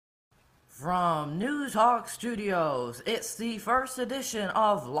From News Hawk Studios, it's the first edition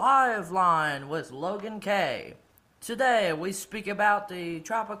of Live Line with Logan K. Today we speak about the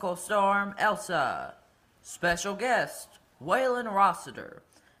tropical storm Elsa, special guest Waylon Rossiter,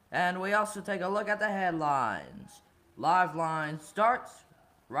 and we also take a look at the headlines. Live Line starts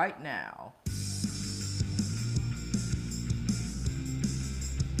right now.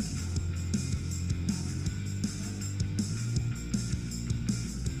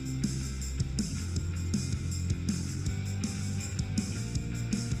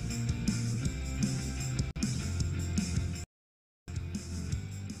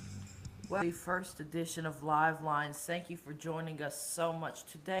 Well, the first edition of Live Lines. Thank you for joining us so much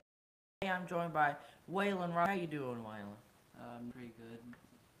today. I'm joined by Waylon. How you doing, Waylon? Pretty good.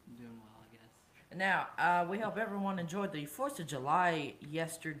 Doing well, I guess. Now, we hope everyone enjoyed the 4th of July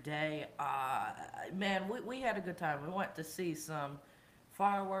yesterday. Man, we had a good time. We went to see some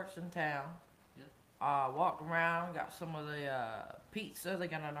fireworks in town. Yep. Walked around, got some of the pizza. They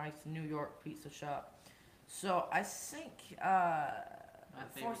got a nice New York pizza shop. So I think My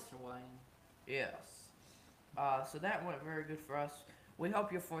favorite's Hawaiian. yes. So that went very good for us. We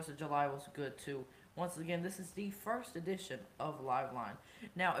hope your 4th of July was good too. Once again, this is the first edition of Live Line.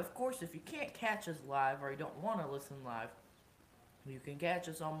 Now, of course, if you can't catch us live or you don't want to listen live, you can catch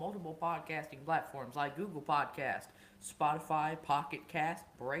us on multiple podcasting platforms like Google Podcast, Spotify, Pocket Cast,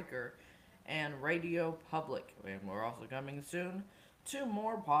 Breaker, and Radio Public. And we're also coming soon to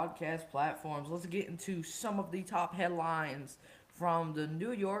more podcast platforms. Let's get into some of the top headlines from the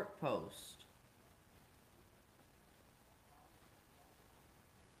New York Post.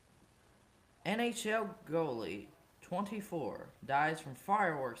 NHL goalie 24 dies from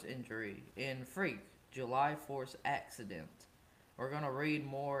fireworks injury in freak July 4th accident. We're going to read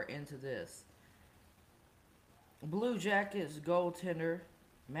more into this. Blue Jackets goaltender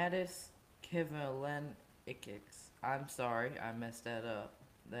Mattis Kivlenieks. I'm sorry, I messed that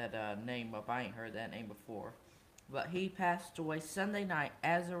name up. I ain't heard that name before. But he passed away Sunday night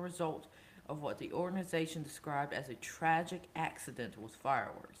as a result of what the organization described as a tragic accident with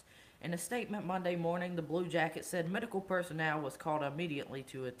fireworks. In a statement Monday morning, the Blue Jackets said medical personnel was called immediately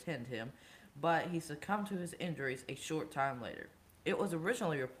to attend him, but he succumbed to his injuries a short time later. It was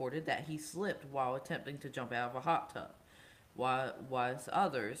originally reported that he slipped while attempting to jump out of a hot tub, while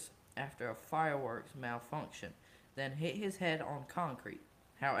others, after a fireworks malfunction, then hit his head on concrete.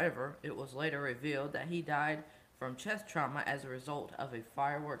 However, it was later revealed that he died from chest trauma as a result of a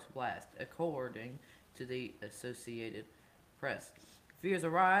fireworks blast, according to the Associated Press. Fears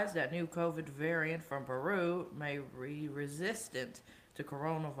arise that new COVID variant from Peru may be resistant to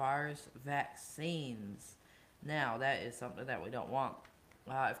coronavirus vaccines. Now, that is something that we don't want.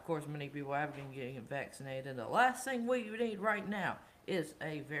 Of course, many people have been getting vaccinated. The last thing we need right now is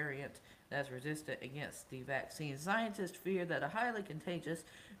a variant that's resistant against the vaccine. Scientists fear that a highly contagious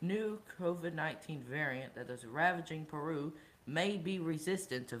new COVID-19 variant that is ravaging Peru may be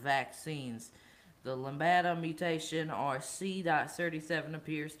resistant to vaccines. The Lambda mutation, or C.37,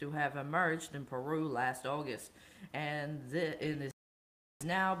 appears to have emerged in Peru last August, and is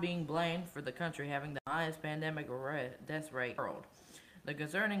now being blamed for the country having the highest pandemic death rate in the world. The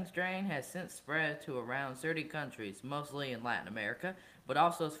concerning strain has since spread to around 30 countries, mostly in Latin America, but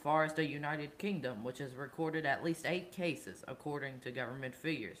also as far as the United Kingdom, which has recorded at least 8 cases, according to government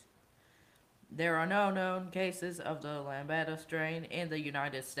figures. There are no known cases of the Lambda strain in the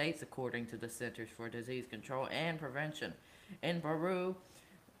United States, according to the Centers for Disease Control and Prevention. In Peru,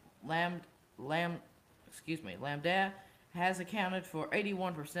 Lambda has accounted for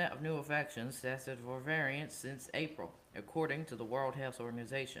 81% of new infections tested for variants since April, according to the World Health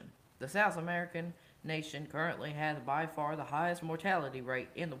Organization. The South American nation currently has by far the highest mortality rate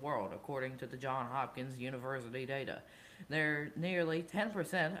in the world, according to the Johns Hopkins University data. There, nearly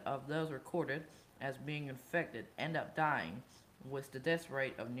 10% of those recorded as being infected end up dying, with the death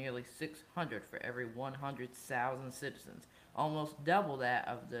rate of nearly 600 for every 100,000 citizens, almost double that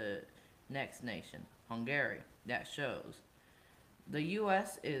of the next nation, Hungary. That shows. The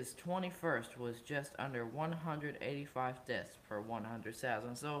U.S. is 21st with just under 185 deaths per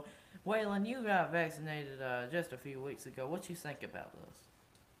 100,000. So, Waylon, you got vaccinated just a few weeks ago. What you think about this?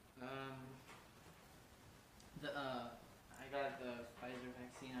 I got the Pfizer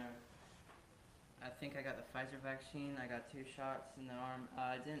vaccine. I think I got the Pfizer vaccine. I got 2 shots in the arm.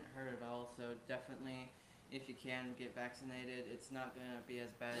 It didn't hurt at all, so definitely, if you can get vaccinated, it's not going to be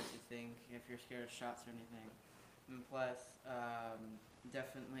as bad as you think if you're scared of shots or anything. And plus,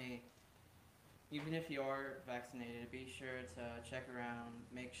 definitely, even if you are vaccinated, be sure to check around,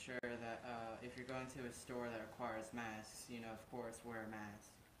 make sure that if you're going to a store that requires masks, of course, wear a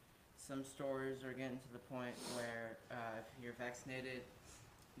mask. some stores are getting to the point where if you're vaccinated,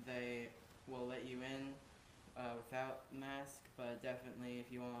 they will let you in without mask. But definitely,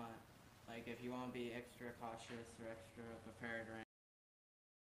 if you want to be extra cautious or extra prepared or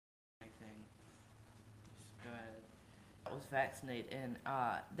anything, just go ahead. I was vaccinated, and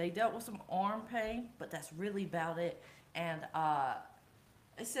they dealt with some arm pain, but that's really about it. And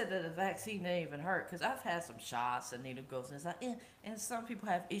they said that the vaccine didn't even hurt because I've had some shots and needle goes, and it's like, and some people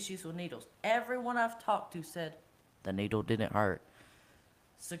have issues with needles. Everyone I've talked to said the needle didn't hurt.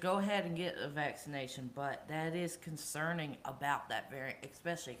 So go ahead and get a vaccination, but that is concerning about that variant,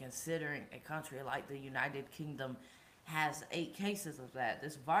 especially considering a country like the United Kingdom has 8 cases of that.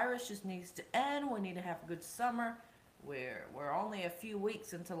 This virus just needs to end. We need to have a good summer. We're only a few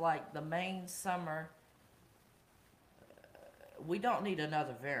weeks into like the main summer. We don't need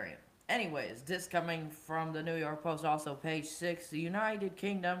another variant. Anyways, this coming from the New York Post, also page 6. The United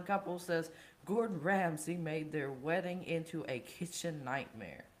Kingdom couple says Gordon Ramsay made their wedding into a kitchen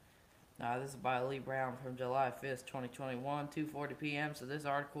nightmare. Now, this is by Lee Brown from July 5th, 2021, 2:40 p.m. So this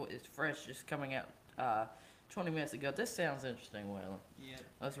article is fresh, just coming out 20 minutes ago. This sounds interesting, Waylon. Yeah.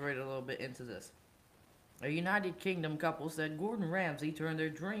 Let's read a little bit into this. A United Kingdom couple said Gordon Ramsay turned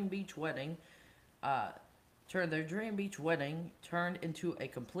their dream beach wedding turned into a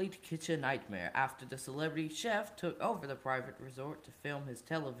complete kitchen nightmare after the celebrity chef took over the private resort to film his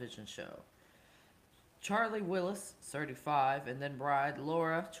television show. Charlie Willis, 35, and then bride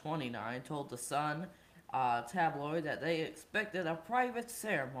Laura, 29, told The Sun tabloid that they expected a private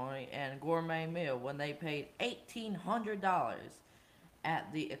ceremony and gourmet meal when they paid $1,800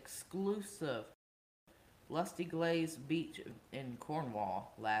 at the exclusive Lusty Glaze Beach in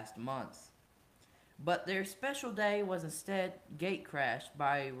Cornwall last month. But their special day was instead gate-crashed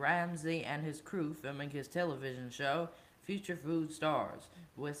by Ramsay and his crew filming his television show, Future Food Stars,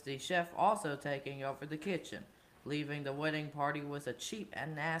 with the chef also taking over the kitchen, leaving the wedding party with a cheap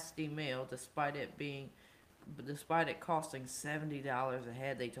and nasty meal despite it costing $70 a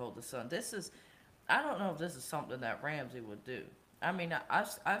head, they told The Sun. I don't know if this is something that Ramsay would do. I mean,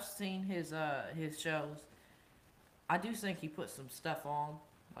 I've seen his shows. I do think he puts some stuff on,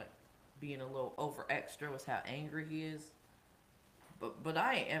 like being a little over extra with how angry he is. But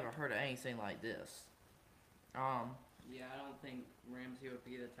I ain't ever heard of anything like this. Yeah, I don't think Ramsay would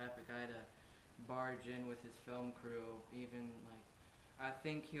be the type of guy to barge in with his film crew. Even like, I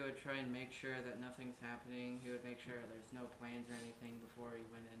think he would try and make sure that nothing's happening. He would make sure there's no plans or anything before he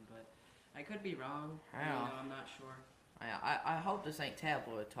went in. But I could be wrong. I'm not sure. I hope this ain't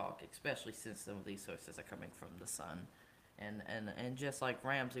tabloid talk, especially since some of these sources are coming from The Sun. And just like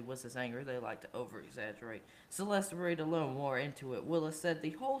Ramsay was his anger, they like to over-exaggerate. So let's read a little more into it. Willis said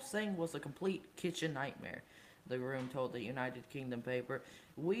the whole thing was a complete kitchen nightmare. The groom told the United Kingdom paper,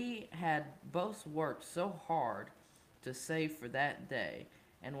 "We had both worked so hard to save for that day,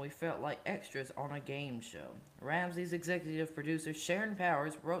 and we felt like extras on a game show." Ramsay's executive producer Sharon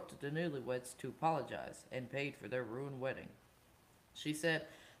Powers wrote to the newlyweds to apologize and paid for their ruined wedding. She said,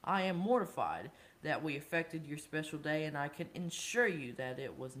 "I am mortified that we affected your special day, and I can assure you that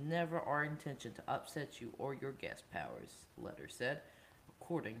it was never our intention to upset you or your guest," Powers' letter said,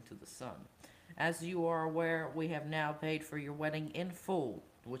 according to The Sun. "As you are aware, we have now paid for your wedding in full,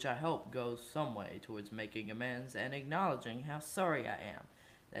 which I hope goes some way towards making amends and acknowledging how sorry I am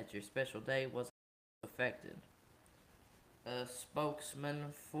that your special day was affected." A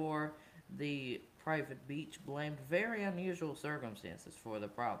spokesman for the private beach blamed very unusual circumstances for the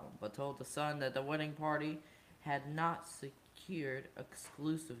problem, but told The Sun that the wedding party had not secured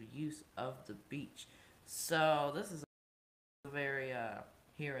exclusive use of the beach. So this is a very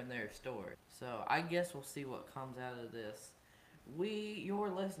here and there story. So I guess we'll see what comes out of this. You're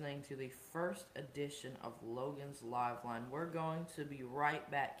listening to the first edition of Logan's Live Line. We're going to be right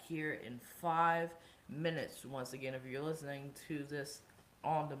back here in 5 minutes. Once again, if you're listening to this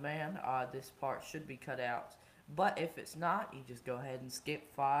on demand, this part should be cut out. But if it's not, you just go ahead and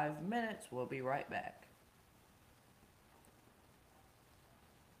skip 5 minutes. We'll be right back.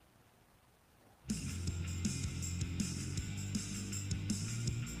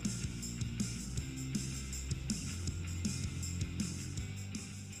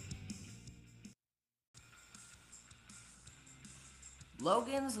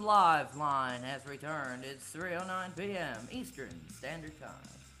 Logan's Live Line has returned. It's 3:09 p.m. Eastern Standard Time.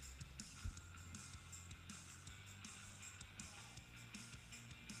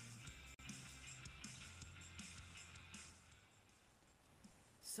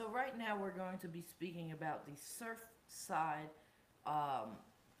 So right now we're going to be speaking about the Surfside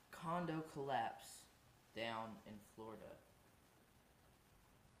condo collapse down in Florida.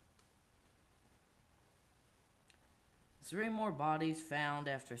 3 more bodies found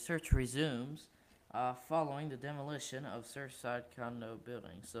after search resumes following the demolition of Surfside condo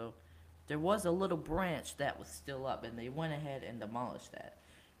building. So there was a little branch that was still up, and they went ahead and demolished that.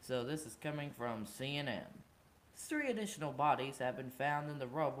 So this is coming from CNN. 3 additional bodies have been found in the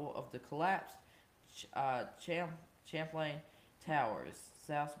rubble of the collapsed Champlain Towers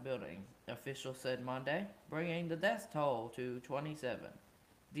South building, officials said Monday, bringing the death toll to 27.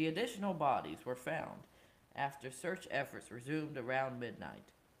 The additional bodies were found after search efforts resumed around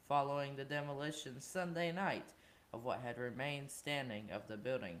midnight, following the demolition Sunday night of what had remained standing of the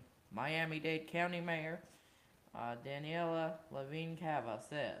building. Miami-Dade County Mayor Daniela Levine Cava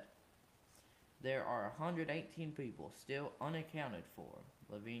said, "There are 118 people still unaccounted for,"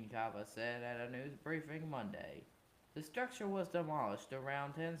 Levine Cava said at a news briefing Monday. The structure was demolished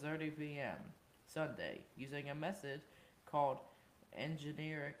around 10:30 p.m. Sunday using a method called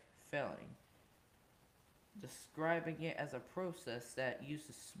engineering felling, describing it as a process that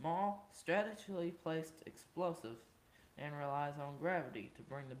uses small, strategically placed explosives and relies on gravity to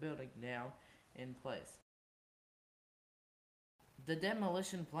bring the building down in place. The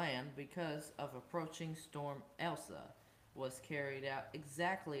demolition plan, because of approaching Storm Elsa, was carried out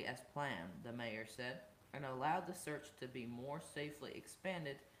exactly as planned, the mayor said, and allowed the search to be more safely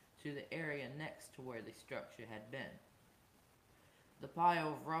expanded to the area next to where the structure had been. The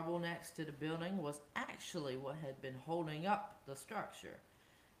pile of rubble next to the building was actually what had been holding up the structure,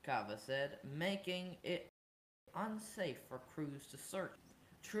 Cava said, making it unsafe for crews to search.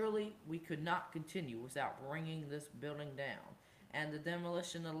 Truly, we could not continue without bringing this building down, and the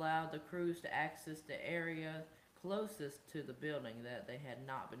demolition allowed the crews to access the area closest to the building that they had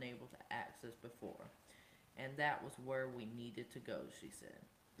not been able to access before. And that was where we needed to go, she said.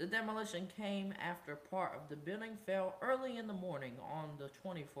 The demolition came after part of the building fell early in the morning on the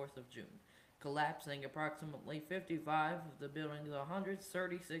 24th of June, collapsing approximately 55 of the building's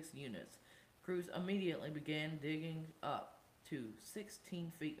 136 units. Crews immediately began digging up to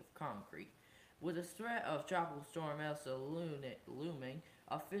 16 feet of concrete. With the threat of Tropical Storm Elsa looming,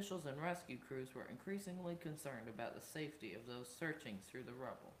 officials and rescue crews were increasingly concerned about the safety of those searching through the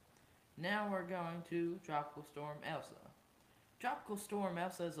rubble. Now we're going to Tropical Storm Elsa. Tropical Storm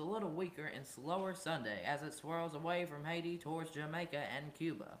Elsa is a little weaker and slower Sunday as it swirls away from Haiti towards Jamaica and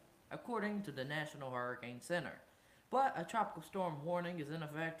Cuba, according to the National Hurricane Center. But a tropical storm warning is in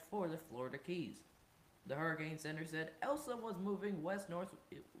effect for the Florida Keys. The Hurricane Center said Elsa was moving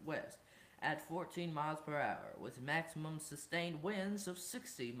west-northwest at 14 miles per hour, with maximum sustained winds of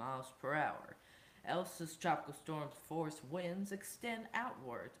 60 miles per hour. Elsa's tropical storm's force winds extend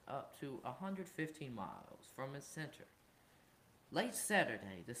outward up to 115 miles from its center. Late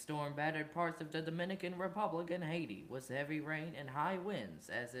Saturday, the storm battered parts of the Dominican Republic and Haiti with heavy rain and high winds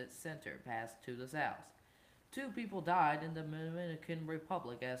as its center passed to the south. 2 people died in the Dominican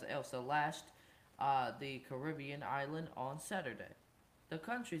Republic as Elsa lashed the Caribbean island on Saturday. The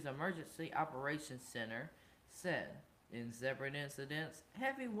country's Emergency Operations Center said, in separate incidents,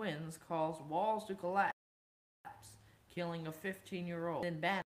 heavy winds caused walls to collapse, killing a 15-year-old, and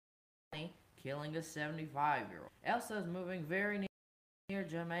Bani, killing a 75-year-old. Elsa is moving very near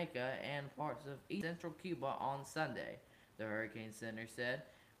Jamaica and parts of east central Cuba on Sunday, the Hurricane Center said,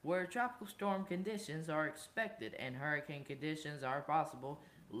 where tropical storm conditions are expected and hurricane conditions are possible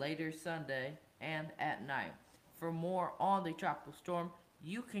later Sunday and at night. For more on the tropical storm,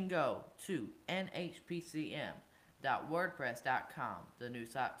 you can go to nhpcm.wordpress.com, the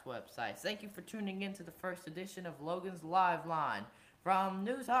NewsHawks website. Thank you for tuning in to the first edition of Logan's Live Line from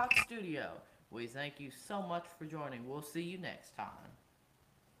NewsHawk Studio. We thank you so much for joining. We'll see you next time.